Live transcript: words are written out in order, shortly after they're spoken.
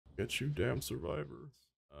Get you damn survivors.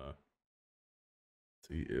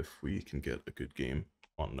 See if we can get a good game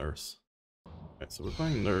on Nurse. Alright, so we're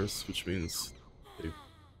playing Nurse, which means they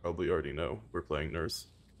probably already know we're playing Nurse.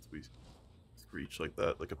 We screech like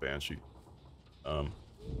that, like a banshee.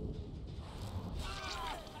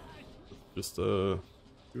 Just see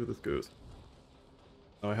where this goes.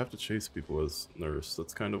 Now I have to chase people as Nurse.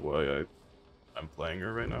 That's kind of why I'm playing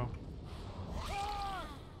her right now.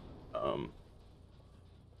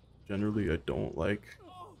 Generally I don't like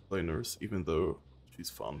play Nurse, even though she's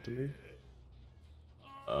fun to me.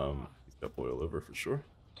 He's got boil over for sure.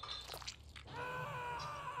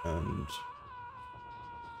 And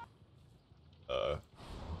for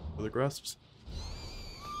the grasps.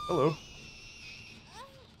 Hello.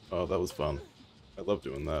 Oh, that was fun. I love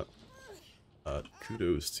doing that.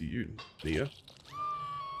 Kudos to you, Nia.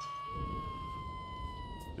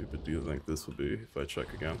 Stupid do you think this would be if I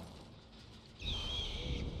check again?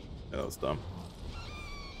 Yeah, that was dumb.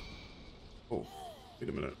 Oh, wait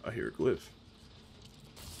a minute, I hear a glyph.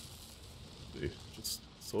 See, just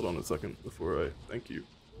hold on a second before I thank you.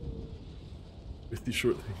 With you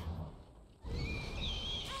shortly.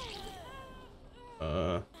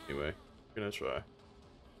 Anyway, we're gonna try.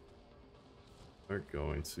 We're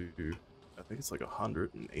going to, I think it's like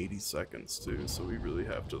 180 seconds too, so we really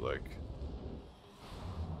have to like...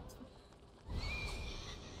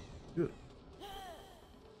 Good.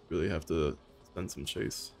 Really have to spend some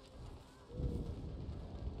chase.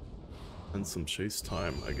 And some chase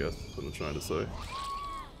time, I guess, is what I'm trying to say.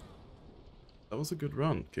 That was a good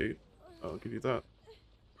run, Kate. I'll give you that.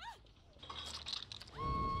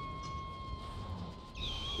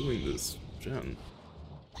 Doing this, Jen.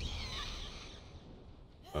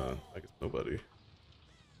 I guess nobody.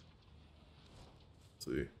 Let's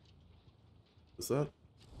see. Is that?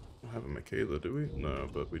 We don't have a Michaela, do we? No,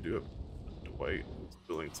 but we do have Dwight who's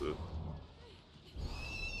willing to...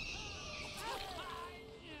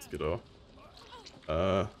 Let's get off.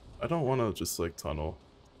 I don't want to just like tunnel,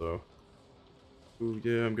 so... Ooh,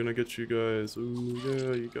 yeah, I'm gonna get you guys. Ooh,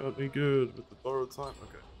 yeah, you got me good with the borrowed time.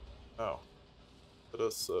 Okay. Now, let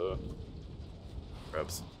us, grab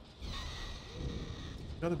some.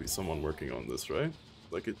 Gotta be someone working on this, right?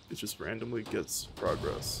 Like, it just randomly gets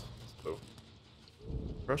progress. So,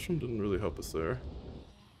 Pressure didn't really help us there.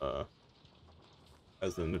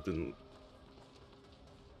 As in, it didn't...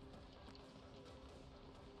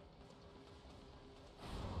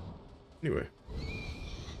 Anyway.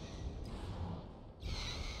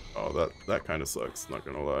 Oh, that kind of sucks, not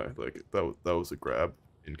gonna lie. Like, that was a grab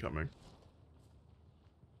incoming.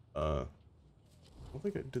 I don't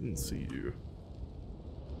think I didn't see you.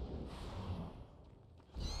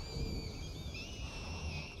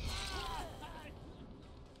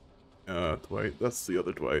 Dwight, that's the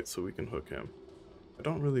other Dwight, so we can hook him. I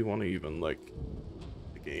don't really want to even, like,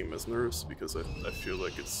 the game as Nurse, because I feel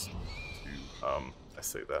like it's too, I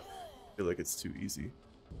say that, I feel like it's too easy.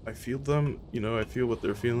 I feel them, you know, I feel what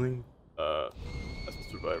they're feeling, as a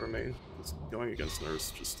Survivor main, because going against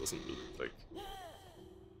Nurse just doesn't really, like,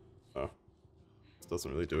 just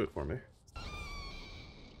doesn't really do it for me.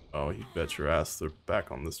 Oh, you bet your ass they're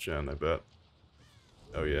back on this gen, I bet.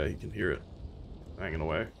 Oh yeah, you can hear it, hanging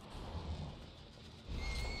away.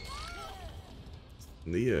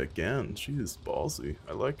 Nia again, she is ballsy.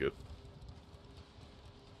 I like it.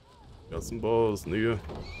 Got some balls, Nia.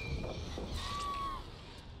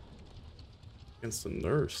 Against the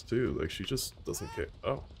Nurse too, like she just doesn't care.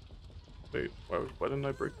 Oh, wait, why didn't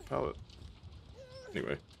I break the pallet?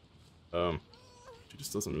 Anyway, she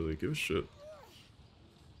just doesn't really give a shit.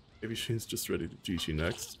 Maybe she's just ready to GG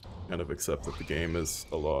next, kind of accept that the game is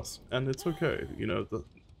a loss, and it's okay. You know, you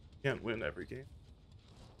can't win every game.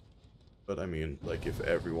 But I mean, like, if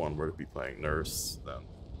everyone were to be playing Nurse, then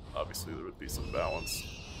obviously there would be some balance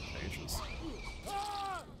changes.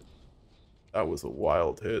 That was a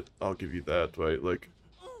wild hit, I'll give you that, right? Like,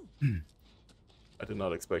 I did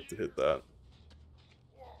not expect to hit that.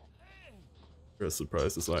 You're as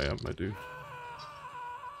surprised as I am, my dude.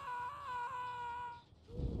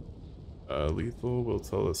 Lethal will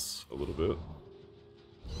tell us a little bit.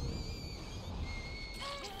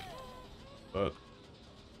 But...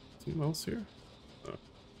 someone else here? No.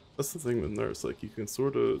 That's the thing with Nurse, like you can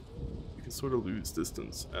sort of lose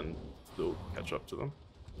distance and still catch up to them.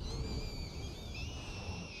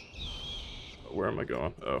 Where am I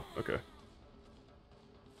going? Oh, okay.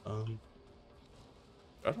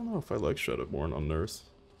 I don't know if I like Shadowborn on Nurse.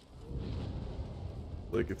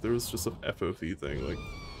 Like if there was just an FOV thing, like...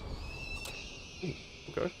 Ooh,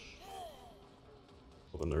 okay.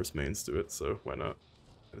 Well, the Nurse mains do it, so why not?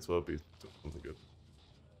 Might as well be doing something good.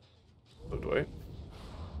 Oh, Dwight.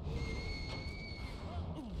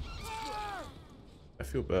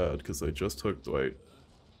 feel bad because I just hooked Dwight.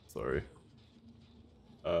 Sorry.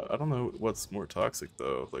 I don't know what's more toxic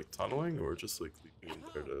though, like tunneling or just like leaving him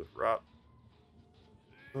there to rot.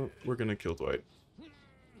 Oh, we're gonna kill Dwight.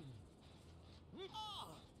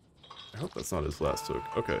 I hope that's not his last hook.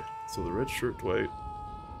 Okay, so the red shirt Dwight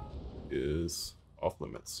is off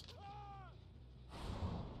limits.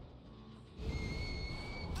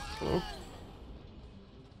 Hello?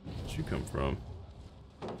 Where'd you come from?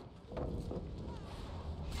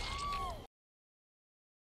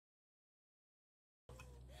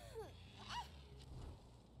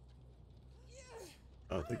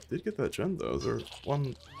 They did get that gen though. Is there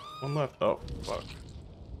one left? Oh, fuck.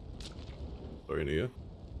 Sorry, Nia.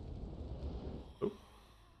 Oh.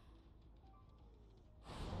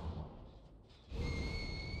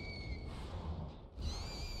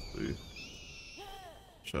 See.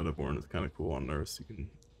 Shadowborn is kind of cool on Nurse. You can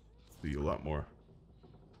see a lot more.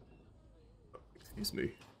 Oh, excuse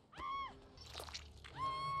me.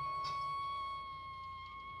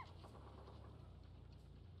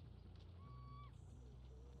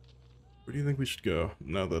 Where do you think we should go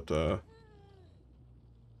now that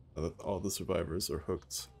all the survivors are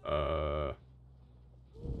hooked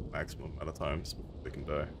maximum amount of times before they can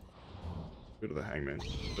die? Go to the hangman.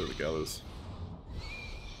 Go to the gallows.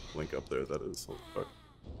 Link up there, that is. Holy fuck.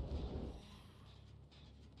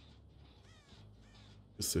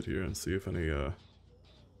 Just sit here and see if any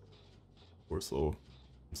poor soul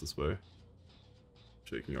comes this way.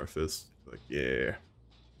 Shaking our fist. Like, yeah.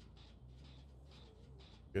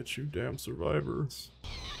 Get you damn survivors.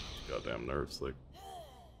 Goddamn nerves, like,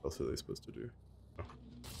 what else are they supposed to do? Oh.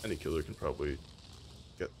 Any killer can probably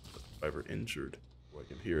get the survivor injured. Oh, I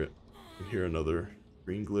can hear it. I can hear another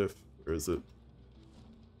green glyph. Where is it?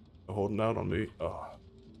 Oh, holding out on me. Oh.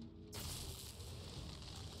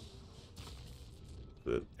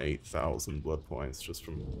 The 8,000 blood points just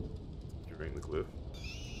from securing the glyph.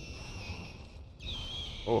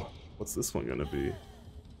 Oh, what's this one gonna be?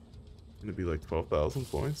 Gonna be like 12,000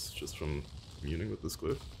 points just from communing with this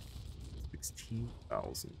glyph.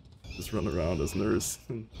 16,000. Just run around as Nurse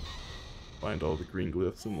and find all the green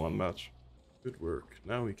glyphs in one match. Good work.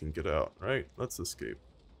 Now we can get out, right? Let's escape.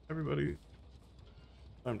 Everybody,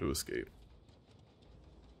 time to escape.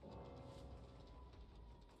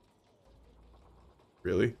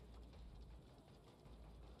 Really?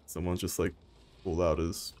 Someone just like pulled out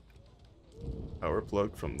his power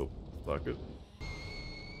plug from the socket.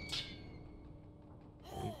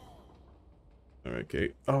 Alright,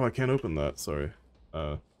 Kate. Oh, I can't open that, sorry.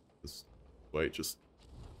 This Dwight just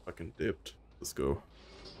fucking dipped. Let's go.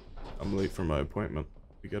 I'm late for my appointment.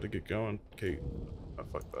 We gotta get going, Kate. Oh,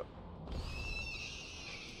 fuck that.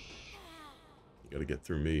 You gotta get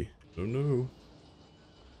through me. Oh no.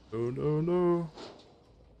 Oh no, no.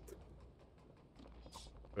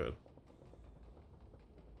 Good.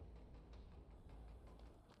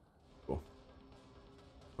 Cool.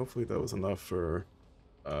 Hopefully that was enough for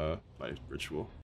my ritual.